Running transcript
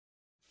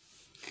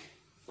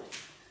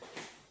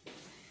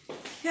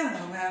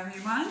Hello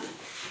everyone.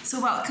 So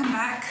welcome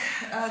back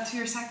to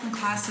your second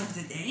class of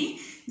the day.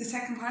 The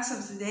second class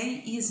of the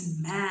day is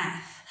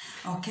math.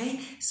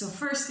 Okay, so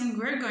first thing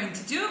we're going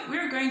to do,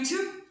 we're going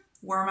to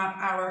warm up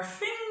our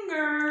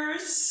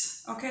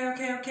fingers. Okay.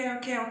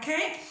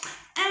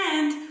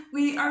 And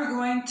we are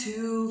going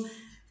to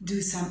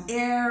do some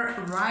air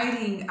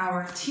writing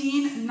our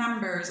teen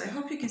numbers. I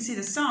hope you can see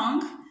the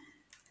song.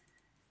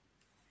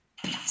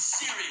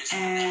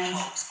 And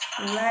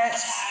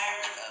let's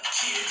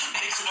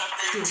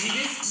do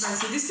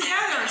this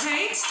together,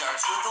 okay?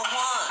 Starts with a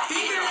 1.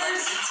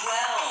 Fingers.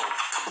 12.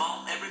 Come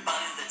on,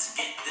 everybody, let's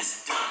get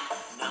this done.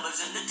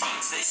 Numbers in the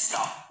teens, they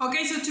stop.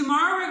 Okay, so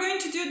tomorrow we're going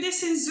to do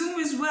this in Zoom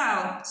as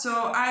well.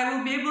 So I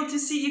will be able to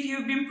see if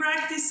you've been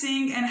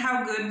practicing and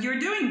how good you're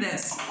doing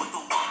this. With a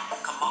 1.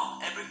 Come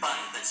on,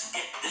 everybody, let's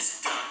get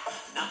this done.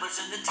 Numbers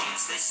in the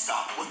teens, they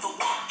stop with a 1.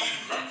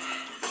 11.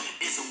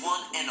 Is a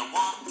 1 and a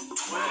 1?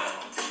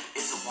 12.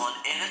 Is a 1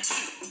 and a 2?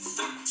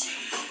 13.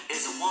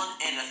 Is a 1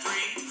 and a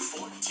 3?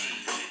 14.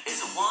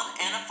 Is a 1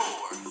 and a 4?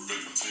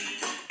 15.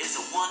 Is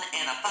a 1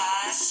 and a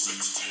 5?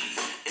 16.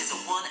 Is a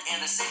 1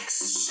 and a 6?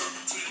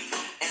 17.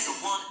 Is a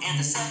 1 and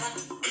a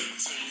 7? 18.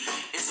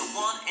 Is a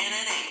 1 and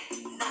an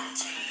 8?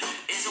 19.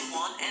 Is a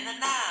 1 and a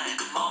 9?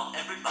 Come on,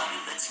 everybody,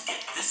 let's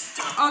get this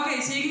done.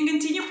 Okay, so you can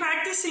continue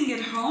practicing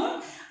at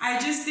home. I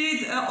just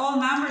did all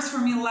numbers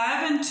from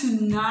 11 to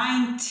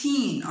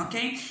 19,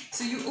 okay?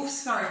 So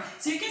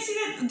So you can see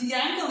that the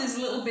angle is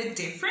a little bit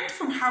different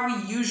from how we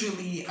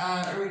usually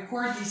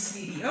record these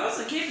videos,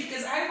 okay?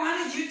 Because I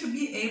wanted you to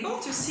be able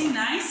to see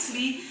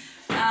nicely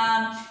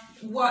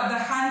what the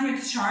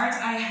 100 chart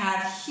I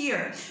have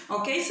here,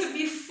 okay? So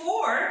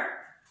before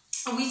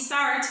we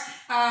start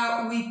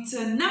with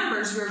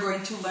numbers we're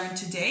going to learn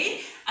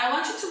today, I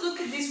want you to look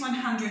at this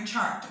 100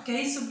 chart,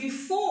 okay? So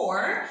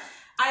before,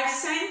 I've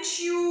sent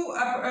you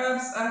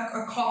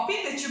a copy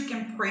that you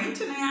can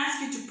print, and I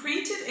ask you to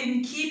print it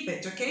and keep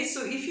it, okay?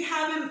 So if you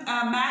have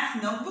a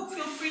math notebook,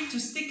 feel free to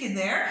stick it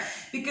there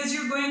because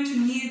you're going to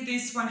need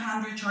this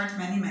 100 chart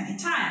many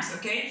times,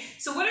 okay?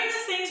 So what are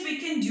the things we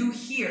can do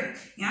here,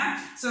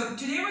 yeah? So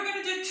today we're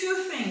going to do two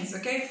things,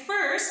 okay?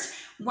 First,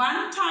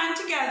 one time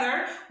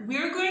together,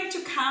 we're going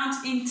to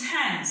count in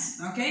tens,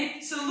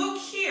 okay? So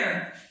look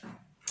here.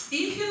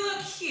 If you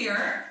look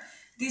here,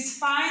 this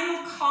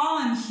final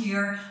column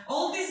here,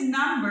 all these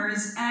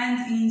numbers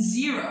end in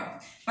 0.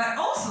 But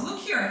also, look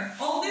here,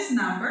 all these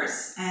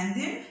numbers end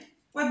in,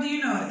 what do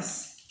you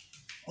notice?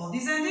 All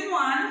these end in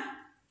 1,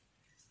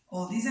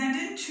 all these end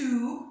in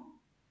 2,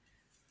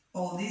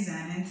 all these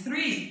end in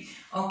 3.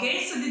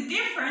 Okay, so the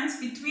difference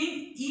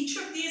between each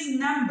of these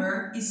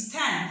numbers is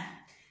 10.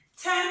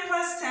 10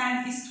 plus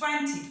 10 is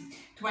 20.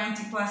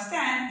 20 plus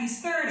 10 is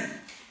 30.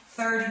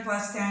 30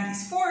 plus 10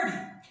 is 40.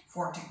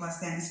 40 plus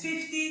 10 is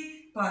 50.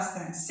 Plus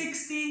 10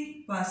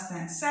 60, plus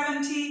 10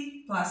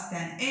 70, plus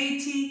 10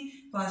 80,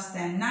 plus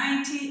 10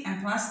 90,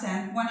 and plus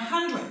 10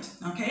 100,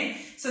 okay?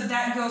 So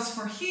that goes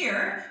for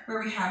here,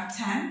 where we have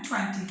 10,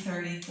 20,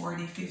 30,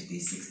 40, 50,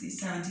 60,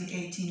 70,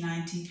 80,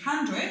 90,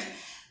 100,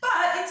 but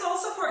it's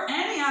also for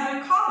any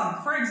other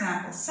column. For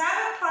example, 7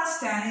 plus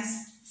 10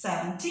 is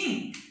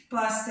 17,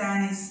 plus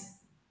 10 is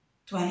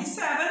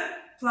 27,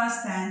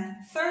 plus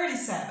 10,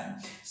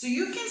 37. So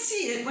you can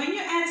see it, when you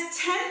add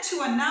 10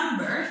 to a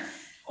number,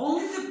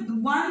 only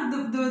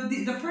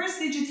the first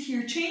digit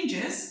here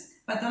changes,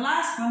 but the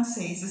last one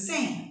stays the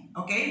same,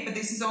 okay? But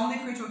this is only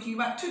if we're talking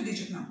about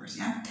two-digit numbers,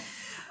 yeah?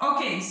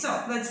 Okay,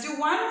 so let's do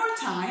one more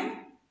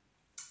time,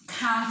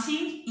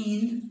 counting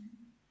in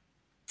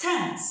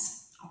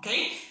tens,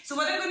 okay? So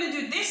what I'm going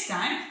to do this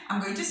time, I'm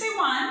going to say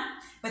 1,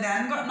 but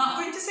I'm not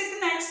going to say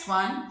the next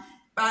one,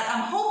 but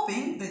I'm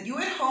hoping that you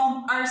at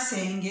home are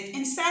saying it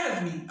instead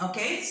of me,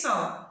 okay?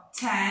 So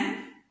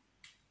 10,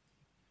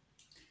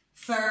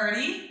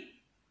 30,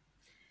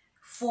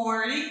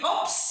 40,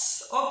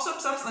 oops,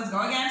 let's go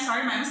again,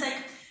 sorry, my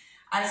mistake.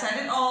 I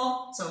said it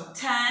all, so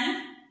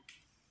 10,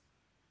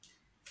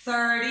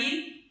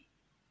 30,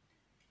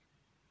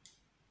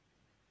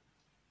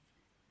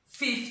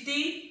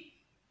 50,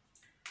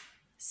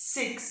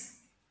 60,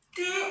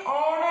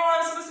 oh no, I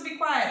was supposed to be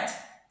quiet,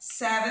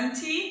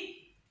 70,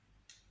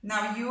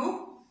 now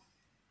you,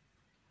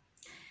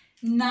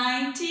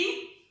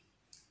 90,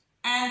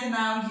 and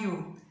now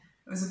you.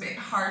 It was a bit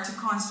hard to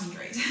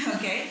concentrate,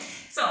 okay?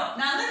 So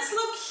now let's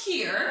look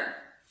here.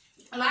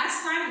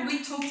 Last time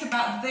we talked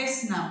about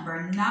this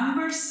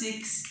number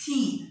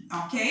 16,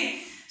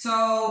 okay?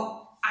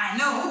 So I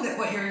know that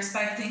what you're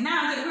expecting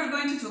now, that we're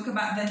going to talk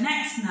about the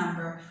next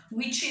number,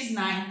 which is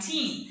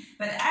 19.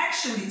 But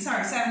actually,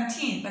 sorry,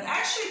 17. But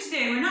actually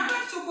today we're not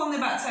going to talk only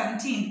about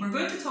 17. We're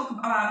going to talk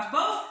about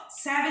both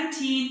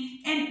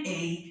 17 and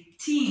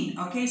 18,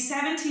 okay?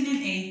 17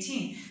 and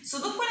 18. So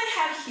look what I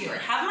have here. I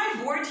have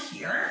my board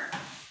here.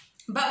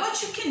 But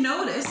what you can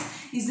notice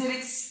is that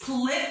it's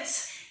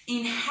split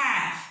in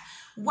half.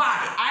 Why?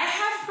 I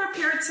have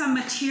prepared some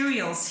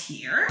materials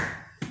here.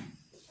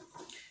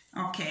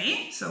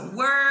 Okay, so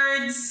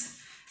words,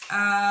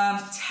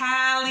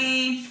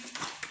 tally,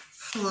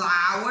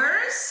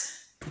 flowers,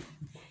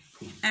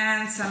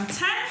 and some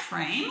 10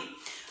 frame,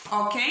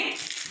 okay?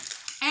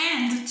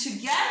 And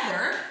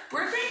together,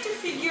 we're going to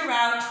figure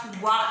out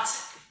what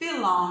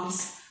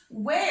belongs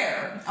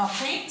where,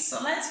 okay? So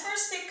let's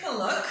first take a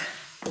look.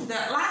 The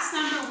last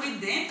number we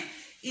did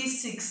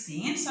is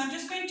 16, so I'm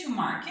just going to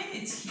mark it.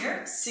 It's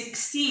here,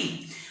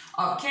 16,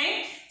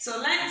 okay? So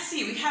let's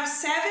see, we have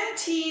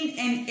 17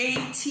 and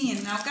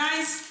 18. Now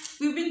guys,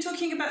 we've been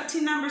talking about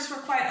teen numbers for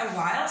quite a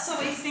while, so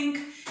I think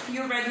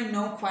you already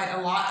know quite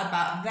a lot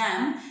about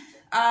them.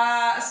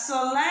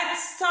 So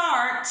let's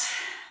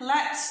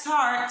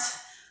start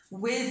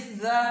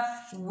with the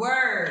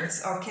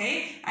words,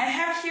 okay? I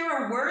have here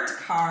a word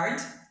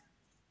card.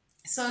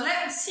 So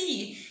let's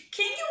see,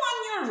 can you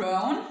on your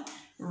own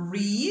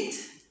read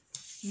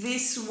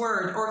this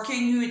word, or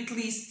can you at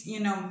least,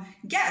 you know,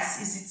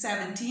 guess, is it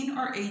 17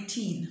 or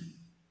 18?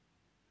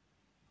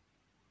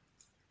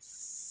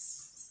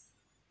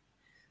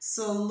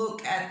 So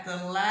look at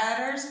the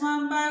letters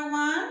one by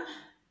one.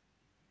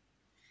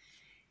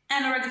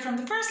 And already from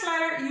the first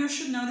letter, you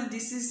should know that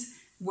this is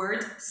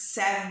word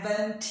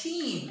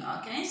 17,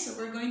 okay? So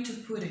we're going to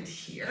put it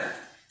here,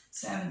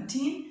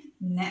 17,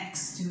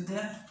 next to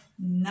the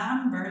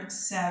number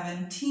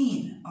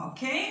 17,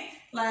 okay?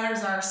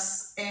 Letters are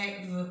S,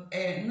 E, V,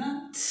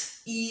 N,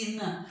 T,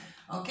 N,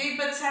 okay?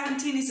 But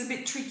 17 is a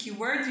bit tricky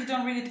word. You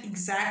don't read it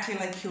exactly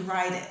like you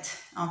write it,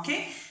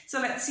 okay? So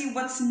let's see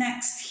what's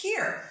next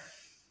here.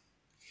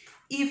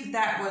 If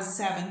that was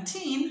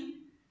 17,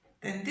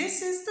 then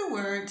this is the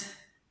word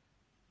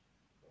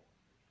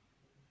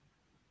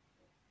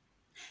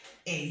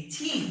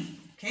 18,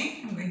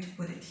 okay? I'm going to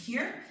put it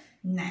here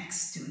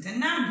next to the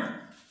number.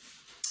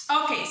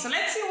 Okay, so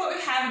let's see what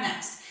we have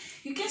next.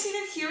 You can see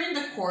that here in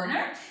the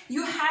corner,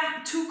 you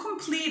have two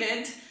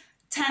completed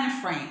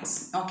 10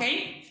 frames,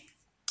 okay?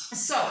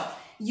 So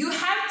you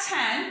have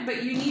 10,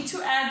 but you need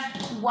to add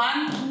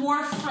one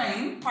more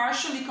frame,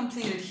 partially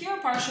completed here,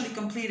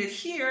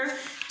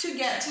 to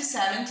get to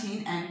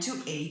 17 and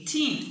to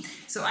 18.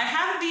 So I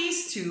have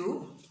these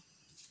two.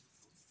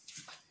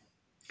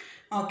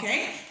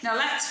 Okay, now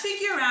let's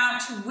figure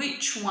out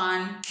which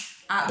one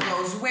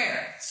goes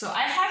where. So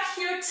I have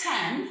here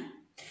 10.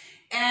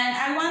 And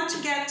I want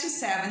to get to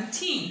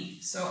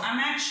 17. So I'm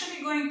actually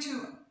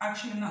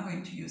I'm not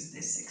going to use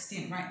this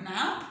 16 right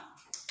now.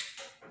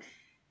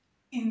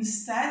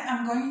 Instead,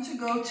 I'm going to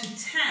go to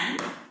 10.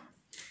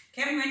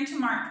 Okay, I'm going to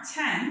mark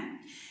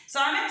 10.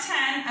 So I'm at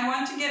 10, I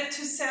want to get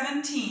to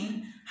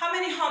 17. How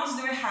many hops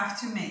do I have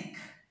to make?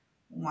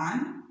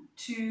 1,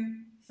 2,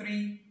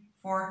 3,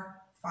 4,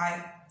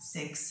 5,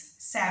 6,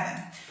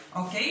 7.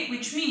 Okay,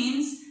 which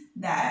means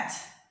that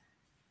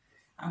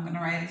I'm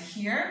gonna write it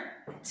here,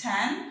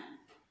 10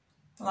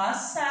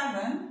 plus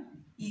 7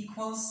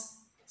 equals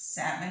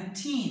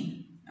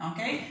 17,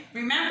 okay?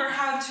 Remember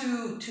how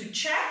to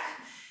check.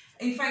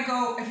 If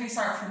I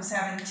start from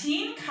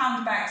 17,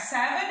 count back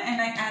 7,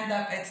 and I end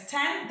up at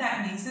 10,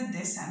 that means that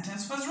this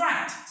sentence was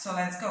right. So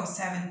let's go,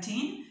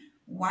 17,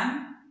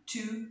 1,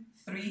 2,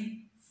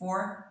 3,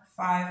 4,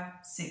 5,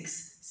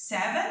 6,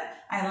 7.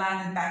 I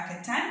landed back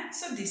at 10,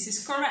 so this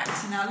is correct.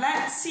 Now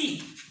let's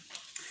see.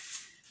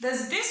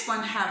 Does this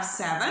one have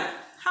 7?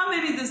 How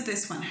many does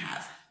this one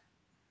have?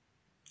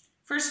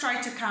 First,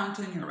 try to count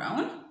on your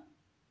own.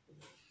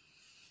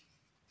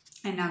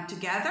 And now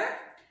together,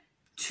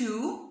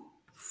 2,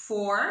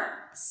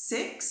 4,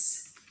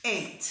 6,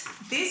 8.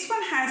 This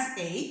one has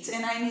 8,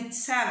 and I need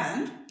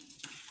 7.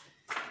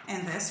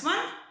 And this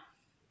one,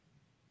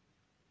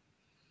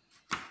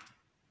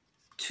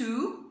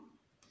 2,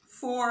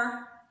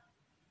 4,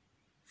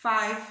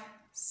 5,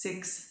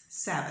 6,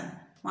 7.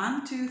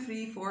 1, 2,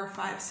 3, 4,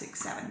 5, 6,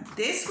 7.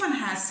 This one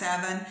has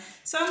 7,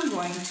 so I'm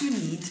going to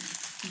need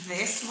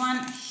this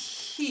one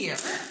here,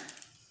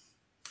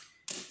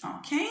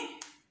 okay,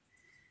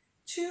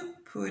 to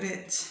put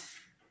it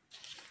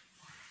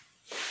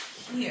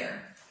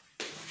here.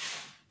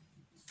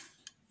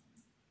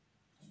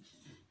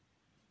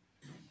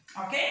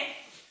 Okay,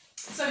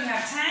 so we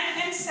have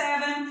 10 and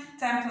 7,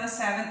 10 plus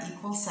 7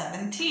 equals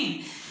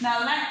 17.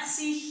 Now let's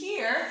see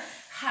here,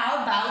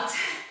 how about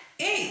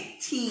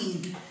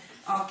 18?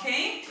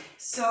 Okay,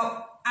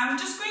 so I'm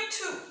just going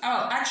to,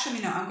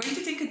 I'm going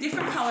to take a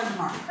different colored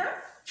marker.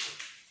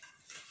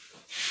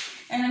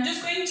 And I'm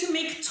just going to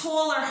make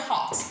taller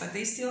hops, but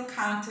they still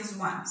count as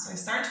 1. So I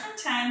start from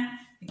 10,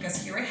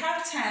 because here I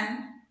have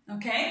 10,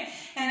 okay?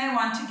 And I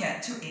want to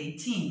get to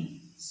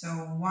 18. So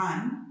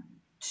 1,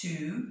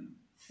 2,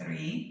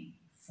 3,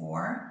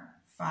 4,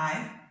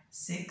 5,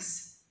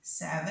 6,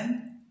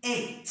 7,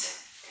 8.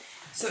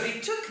 So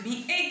it took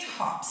me 8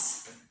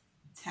 hops.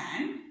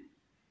 10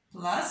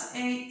 plus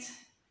 8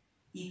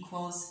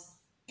 equals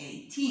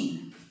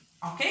 18.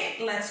 Okay,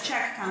 let's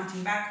check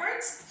counting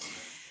backwards.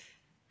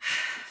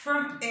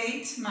 From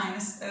 18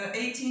 minus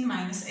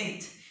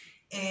 8.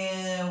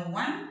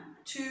 1,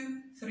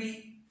 2,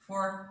 3,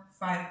 4,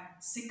 5,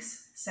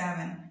 6,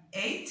 7,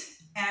 8.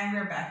 And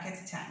we're back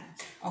at 10.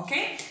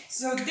 Okay,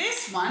 so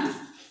this one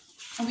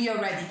we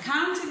already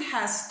counted,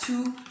 has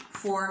 2,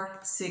 4,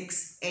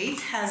 6, 8,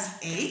 has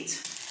 8.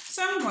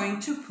 So I'm going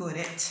to put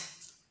it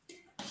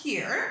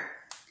here.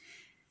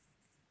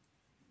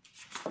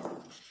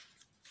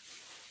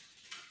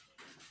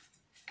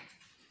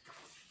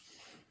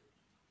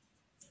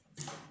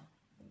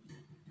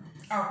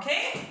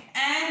 Okay,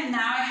 and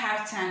now I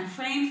have 10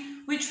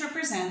 frame, which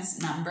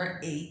represents number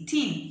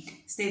 18.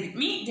 Stay with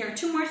me, there are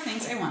two more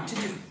things I want to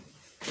do.